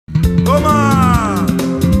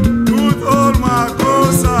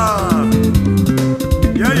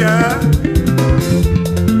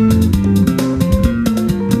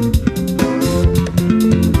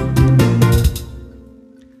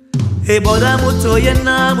Oda muto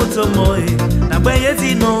yena muto moe na bweye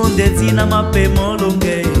zino ndezi na mape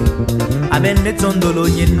molonge abende tondolo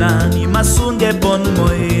yena ni masunge bon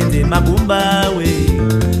moe de mabumba we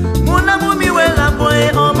muna mumi we la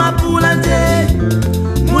boe o mapulanje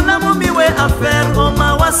muna mumi we affaire o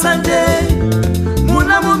mawasanje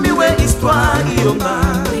muna mumi we histoire iyonga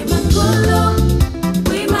we mangolo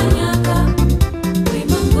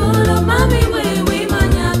mami we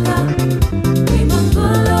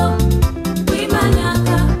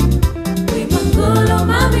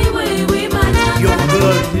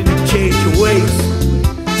change your ways.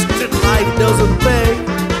 Street life doesn't pay.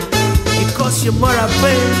 It costs you more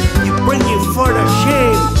pain. You bring you further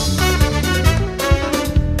shame.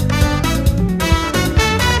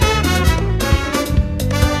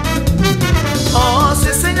 Oh,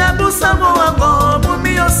 se senga busamo ango,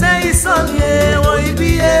 mumi yo se isonye o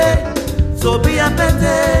ibie. So be a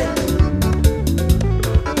pente.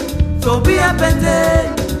 So be a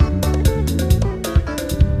pente.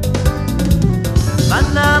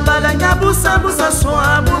 Mana balanya busa busa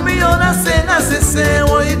soa mumi ona sena sese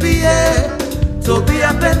o ibie to be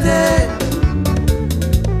a pente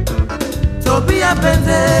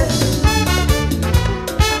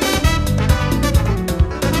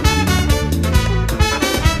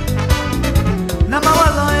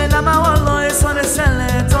na mawalo e sone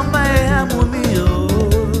sele tomba e amumi yo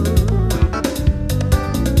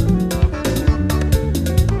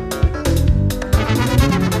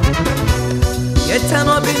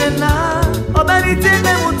Etano binena, obeni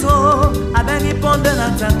tene muto, abeni ponde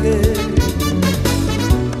n'attaque.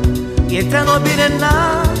 Etano binena,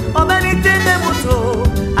 obeni tene muto,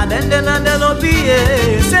 abende nande lobie,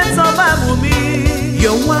 senza mami.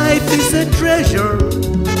 Your wife is a treasure,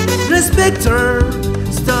 respect her,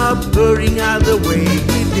 stop hurting her the way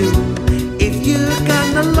you do. If you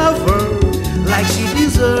kinda love her like she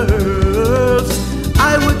deserves,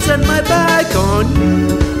 I would turn my back on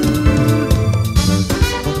you.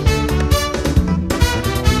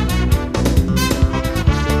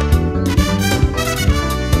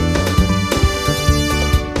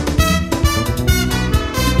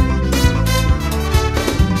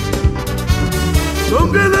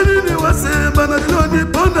 Bana diloni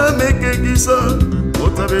pona meke gisa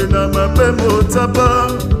Otabena mape motapa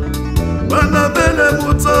Bana bele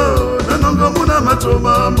muto Nanongo muna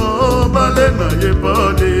matoma mo Balena ye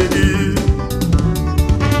panini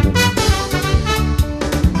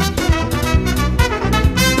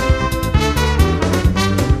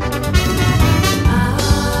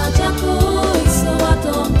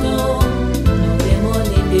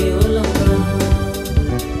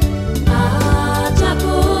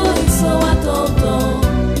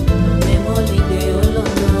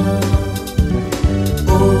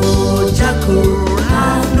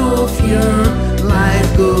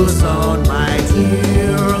Goes on my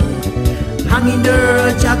ear. Hanging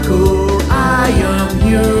there, Jaco, I am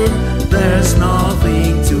here. There's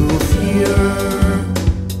nothing to fear.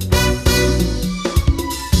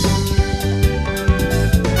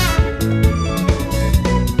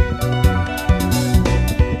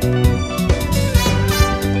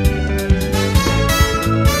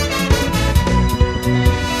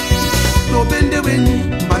 No bende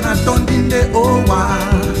weni, mana tondinde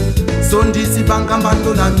owa. Sondi si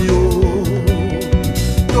bangambando na mio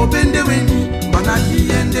Tobende weni mana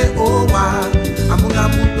kiende owa Amuna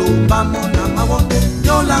muto mbamona mawonde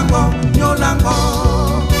Nyolango, nyolango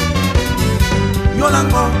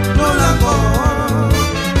Nyolango, nyolango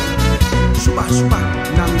Shuba, shuba,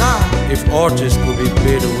 nanga If artists could be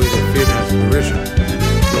paid away to feed and inspiration,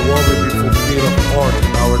 the world would be fulfilled of art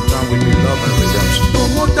and our time would be love and redemption.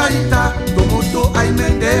 Tomo taita, tomo to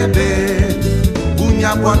aimendebe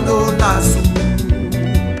Unya kwando lasu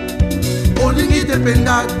Olingi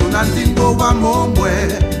dependa Tunandingo wa momwe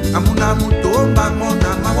Amuna mutomba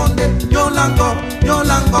mona mawonde Nyolango,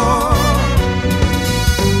 nyolango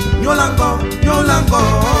Nyolango, nyolango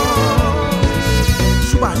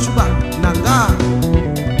Shuba, shuba, nanga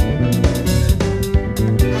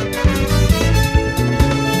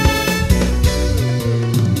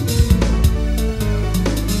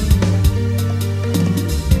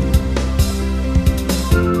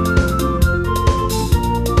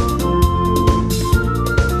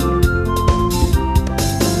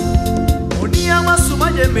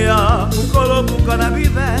Ukolo bukana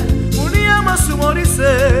vive Unia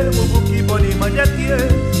masumorise Mubuki boni majatie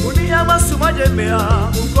Unia masumajemea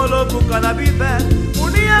Ukolo bukana vive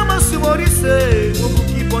Unia masumorise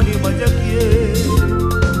Mubuki boni majatie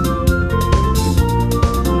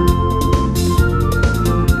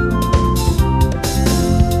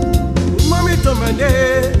Mami tomane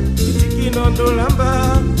Itiki nondo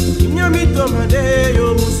lamba Inyami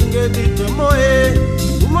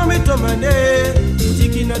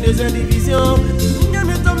des indivisions.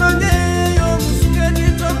 Nyame tomanye yo musungeni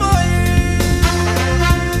tomoye.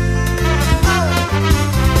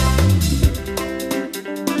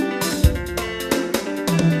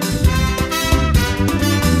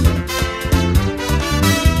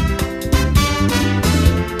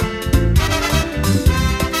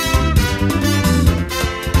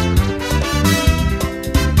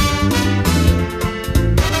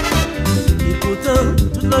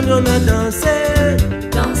 On a dansé,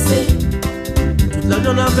 Danser, toute la nuit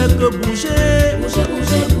on a fait que bouger, bouger,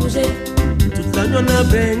 bouger, bouger. toute la nuit on a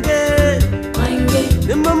bangé. Ringue,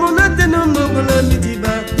 Les mamans n'a tenu non la midi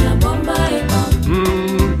bas. la bomba est bon.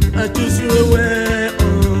 A tu sur ouais,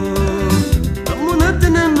 maman n'a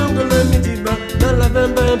tenu non la midi bas. Dans la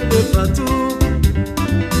bamba un peu partout.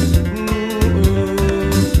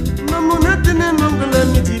 Maman n'a tenu non la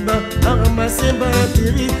midi bas. A ramasser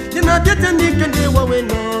batterie. N'a bien tenu que des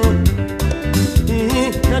waweno.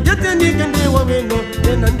 Na dete ni kande waweno,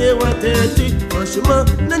 na nde wateti. Franchement,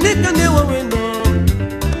 na ni kande waweno.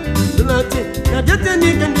 Na dete ni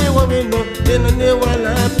kande waweno, na nde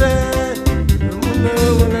wala pe. Muna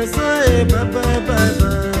wala soe, bye bye bye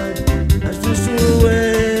bye. Ashushu we.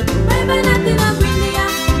 Bye bye nothing up India.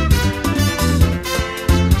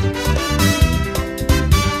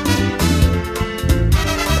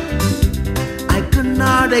 I could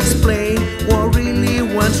not explain what really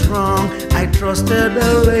went wrong. I trusted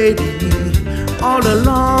the lady all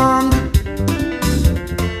along.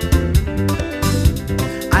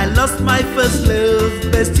 I lost my first love,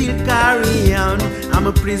 but still carry on. I'm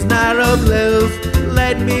a prisoner of love,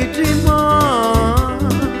 let me dream on.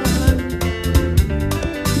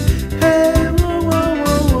 Hey, whoa, whoa,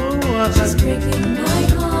 whoa, whoa. She's breaking my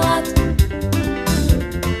heart.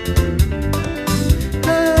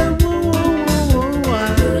 Hey, whoa, whoa, whoa, whoa.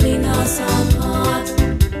 Pulling us apart.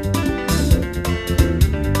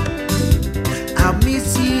 I miss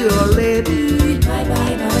you, lady. Bye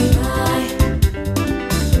bye bye bye.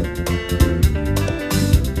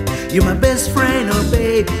 You're my best friend, oh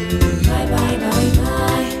baby. Bye bye bye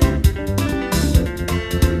bye.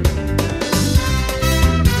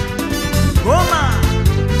 Goma,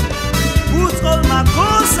 who's called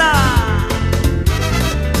Makossa?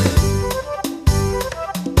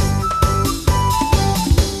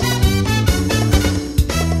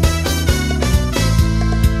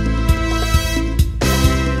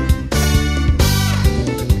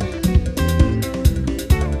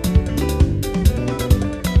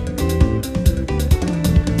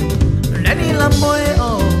 Nani lamboy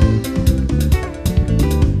oh,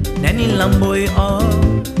 Nani lamboy oh,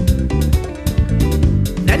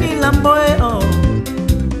 Nani lamboy oh,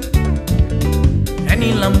 Nani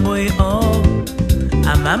lamboy oh,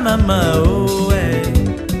 ama mama oh eh,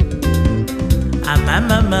 ama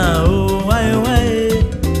mama oh why why,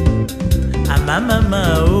 ama mama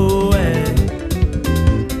oh eh,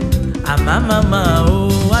 ama mama oh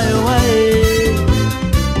why why.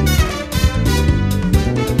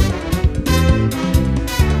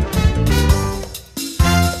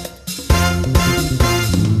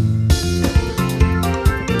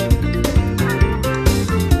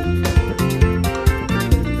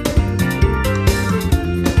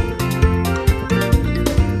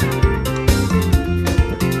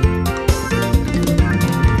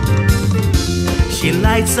 She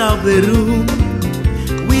lights up the room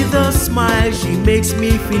with a smile. She makes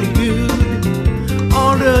me feel good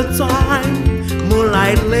all the time.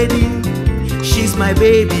 Moonlight lady, she's my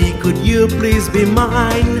baby. Could you please be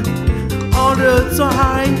mine all the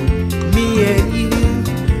time? Me and you,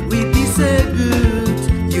 we be so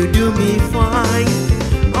good. You do me fine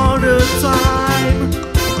all the time.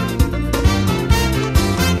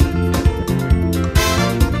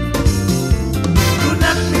 You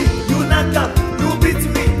knock me, you knock up, you beat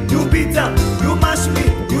me, you beat up, you mash me,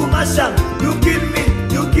 you mash up, you kill me,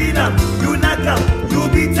 you kill up, you knock up, you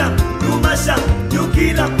beat up, you mash up, you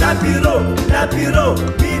kill up. La piro,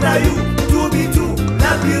 me na you, 2v2.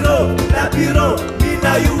 La piro, me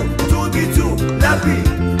na you, 2v2.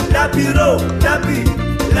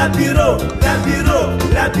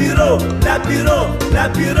 La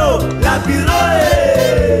piro,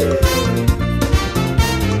 hey.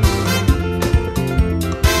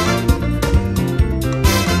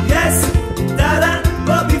 Yes, Dada,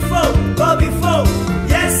 go before.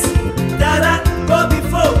 Yes, Dada, go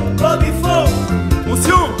before.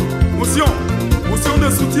 Motion de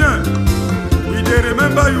soutien. We dey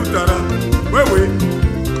remember you, Dada. Oui.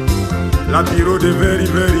 La bureau de very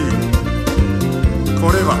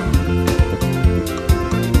forever.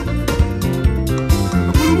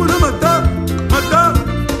 Kulumuna mata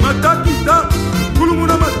kita.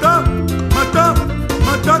 Kulumuna mata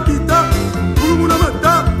kita.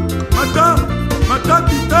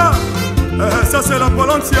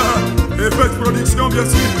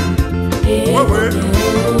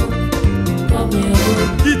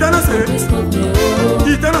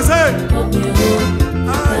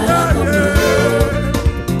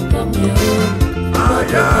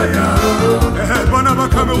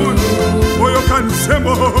 Cameroon, Boyokan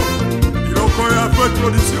Sembo, il a fait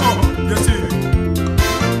production.